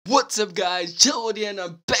What's up guys, Gelowrld and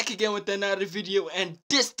I'm back again with another video, and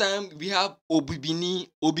this time we have Obibini,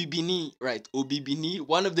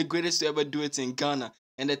 one of the greatest to ever do it in Ghana,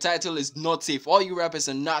 and the title is Not Safe. All you rappers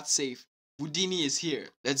are not safe. Houdini is here.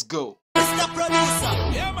 Let's go. Mr. Producer.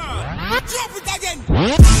 Yeah man. Drop it again.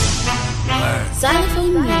 Safe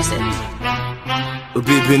Music.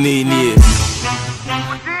 Obibini here.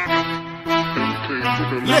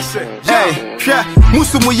 Listen, hey,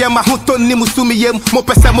 musumu yem mahutoni musumi yem mo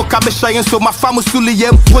pesa mo kabesha so my fam musuli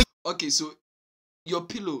yem. Okay, so your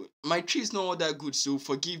pillow, my tree is not all that good, so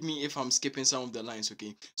forgive me if I'm skipping some of the lines,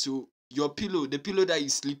 okay? So your pillow, the pillow that you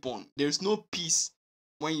sleep on, there's no peace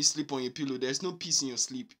when you sleep on your pillow. There's no peace in your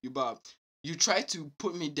sleep. You try to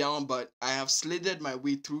put me down, but I have slithered my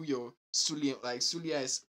way through your sulia. Like sulia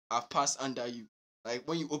is, I've passed under you. Like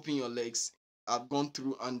when you open your legs, I've gone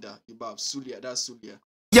through under. Sulia, that's sulia.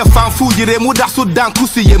 Yeah, fan food you muda so dan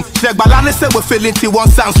kusi yem. Check balance say we feeling ti one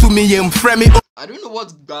sound to me yem. I don't know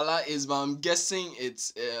what Gala is, but I'm guessing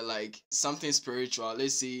it's like something spiritual.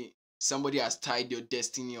 Let's say somebody has tied your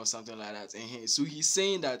destiny or something like that. So he's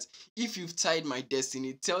saying that if you've tied my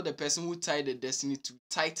destiny, tell the person who tied the destiny to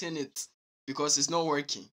tighten it because it's not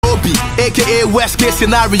working. Obi, aka worst case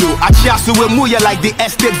scenario. Achiasu we muya like the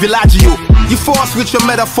estate villaggio. You force with your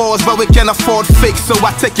metaphors, but we can afford fake, so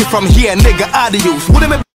I take it from here, nigga. Adios.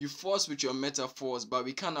 You force with your metaphors, but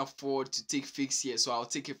we can't afford to take fakes here, so I'll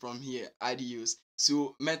take it from here. Adios.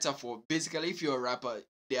 So metaphor, basically, if you're a rapper,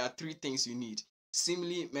 there are three things you need: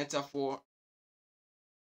 simile, metaphor.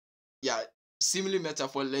 Yeah, simile,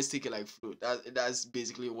 metaphor. Let's take it like flow. That's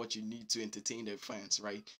basically what you need to entertain the fans,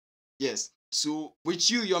 right? Yes. So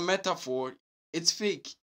with you, your metaphor, it's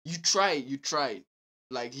fake. You try.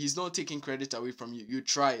 Like, he's not taking credit away from you. You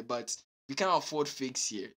try, but we can't afford fakes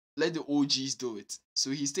here. Let the OGs do it. So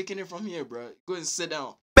he's taking it from here, bro. Go and sit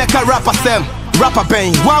down. Becca rapper Sam, rapper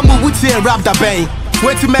bang. One move with here, rap the bang.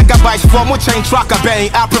 20 megabytes for more chain tracker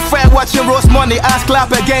bang. I prefer watching roast money, ass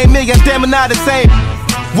clap again. Me and them not the same.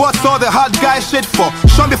 What's all the hard guy shit for?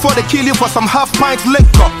 Show me before they kill you for some half pints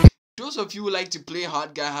liquor. Those of you who like to play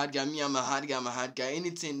hard guy, me, I'm a hard guy.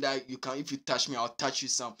 Anything that you can, if you touch me, I'll touch you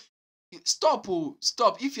some. Stop,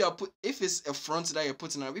 stop. If it's a front that you're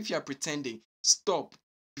putting on, if you're pretending, stop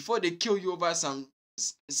before they kill you over some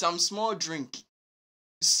small drink.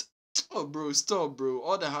 Oh bro, stop bro.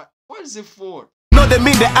 All the what is it for? No, they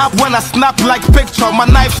mean the app when I snap like picture. My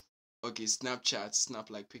knife. Okay, Snapchat, snap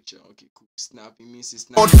like picture. Okay, cool. Snap, it means it's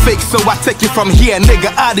not fake, so I take it from here,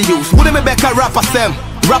 nigga. Adios. Wouldn't me back a rapper Sam,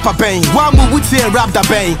 rapper bang. One move with here, rap the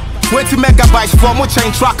bang. 20 megabytes for more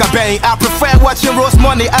chain tracker bang. I prefer watching roast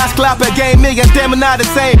money, ass clap again. Me and them not the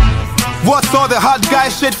same. What's all the hard guy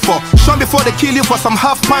shit for? Show me before they kill you for some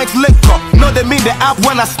half pints liquor. No, they mean the app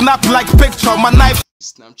when I snap like picture. My knife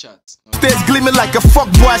Snapchat stays gleaming like a fuck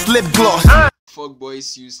boy's lip gloss. Fuck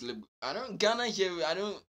boys use lip. Ghana here.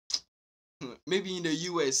 Maybe in the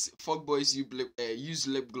US, fuck boys use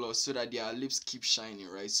lip gloss so that their lips keep shining,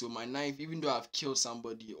 right? So my knife, even though I've killed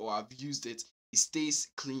somebody or I've used it, it stays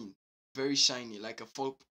clean, very shiny, like a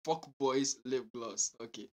fuck boys lip gloss.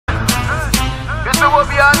 Okay. This will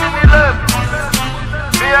be on in the lip.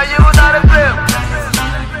 Me and you not a flip.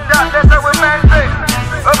 That's how we make it.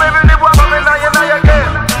 Oh baby, the boy coming now you game.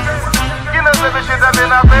 You know the shit I've been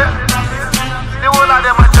up there. The whole of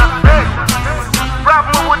them are just fake. Rap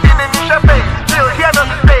move within the mission face. Still here to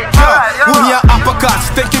stay. When you're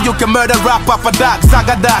uppercuts, thinking you can murder rap Papa Doc,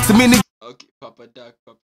 Saga Docs, mini. Okay, Papa Doc.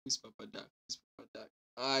 Who's Papa Doc?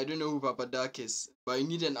 I don't know who Papa Doc is, but you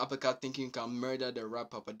need an uppercut thinking you can murder the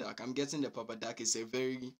rap Papa Doc. I'm guessing the Papa Doc is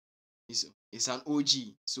it's an OG.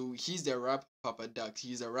 So he's the rap Papa Doc.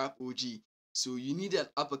 He's a rap OG. So you need an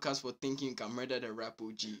uppercut for thinking you can murder the rap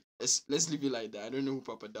OG. Let's leave it like that. I don't know who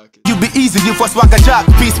Papa Doc is. You be easy, you for swagger jack.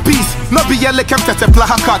 Peace. Not be yellow cam tete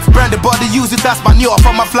plaha cut. Brand the body, use it as manure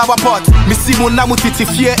from my flower pot. Missy munamu titi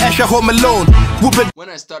fear esha home alone. When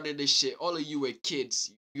I started this shit, all of you were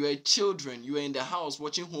kids. You were children. You were in the house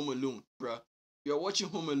watching Home Alone, bruh. You are watching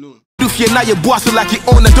Home Alone. Now you boss like you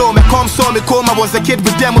own the dome. Come saw me come, I was a kid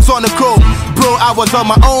with demos on the chrome. Bro, I was on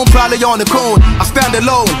my own, probably on the cone. I stand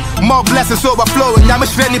alone, more blessings overflowing.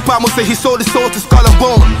 Yamishveni Pamo say he sold his soul to skull and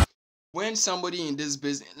bone. When somebody in this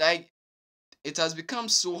business, like, it has become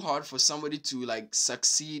so hard for somebody to like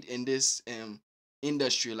succeed in this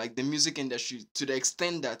industry, like the music industry, to the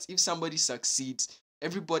extent that if somebody succeeds,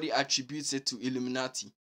 everybody attributes it to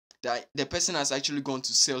Illuminati, that the person has actually gone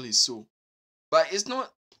to sell his soul. But it's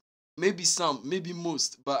not. Maybe some, maybe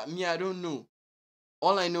most, but me, I don't know.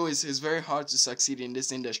 All I know is it's very hard to succeed in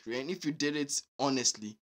this industry, and if you did it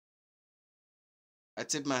honestly, I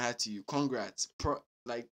tip my hat to you. Congrats.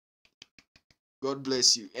 Like, God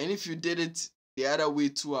bless you. And if you did it the other way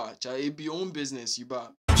too, it be your own business, you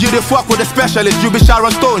bar. You the fuck with a specialist, you be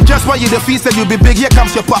Sharon Stone. Just when you the feast and you be big, here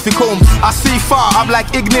comes your puffy combs. I see far, I'm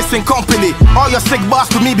like Ignis and company. All your sick bars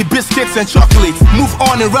with me be biscuits and chocolates. Move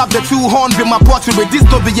on and rap the 2 horn be my portrait. This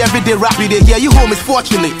don't be everyday rap you dey hear, you home is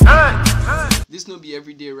fortunate. This no be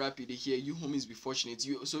everyday rap you dey hear, you homies be fortunate.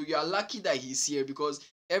 So you are lucky that he's here, because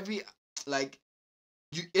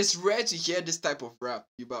it's rare to hear this type of rap,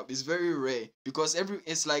 it's very rare, because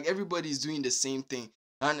it's like everybody's doing the same thing.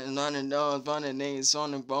 On and on and on, fun and names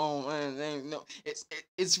on the bone. No,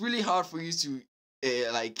 it's really hard for you to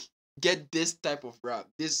like get this type of rap,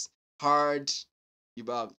 this hard.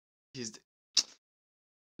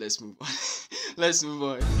 Let's move on. Let's move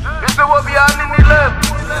on. This is what we are in the love.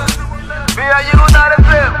 Me and you not a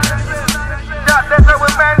flip. That's how we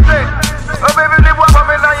man say. Obibini Boafo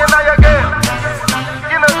now you game.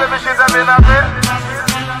 You know the shit I've been up here.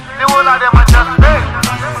 The whole of them are just fake.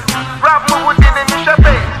 Rap move within the mission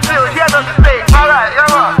face. Still here on the stage. Alright, yeah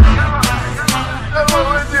man. That's what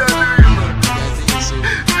we're doing, man.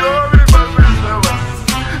 You want me back with this,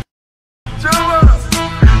 man. Trevor,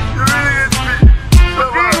 you really hit me.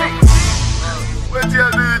 Trevor, what you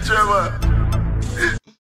doing, Trevor?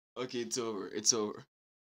 Okay, it's over. It's over.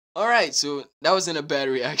 Alright, so that wasn't a bad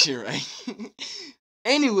reaction, right?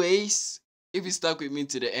 Anyways, if you stuck with me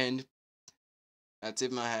to the end, I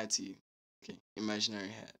tip my hat to you. Okay, imaginary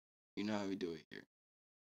hat. You know how we do it here.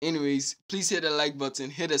 Anyways, please hit the like button,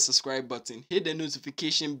 hit the subscribe button, hit the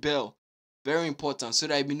notification bell. Very important, so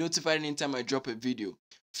that I'll be notified anytime I drop a video.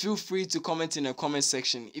 Feel free to comment in the comment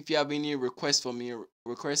section. If you have any requests for me,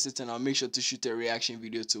 request it and I'll make sure to shoot a reaction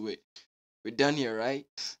video to it. We're done here, right?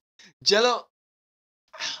 Gelo.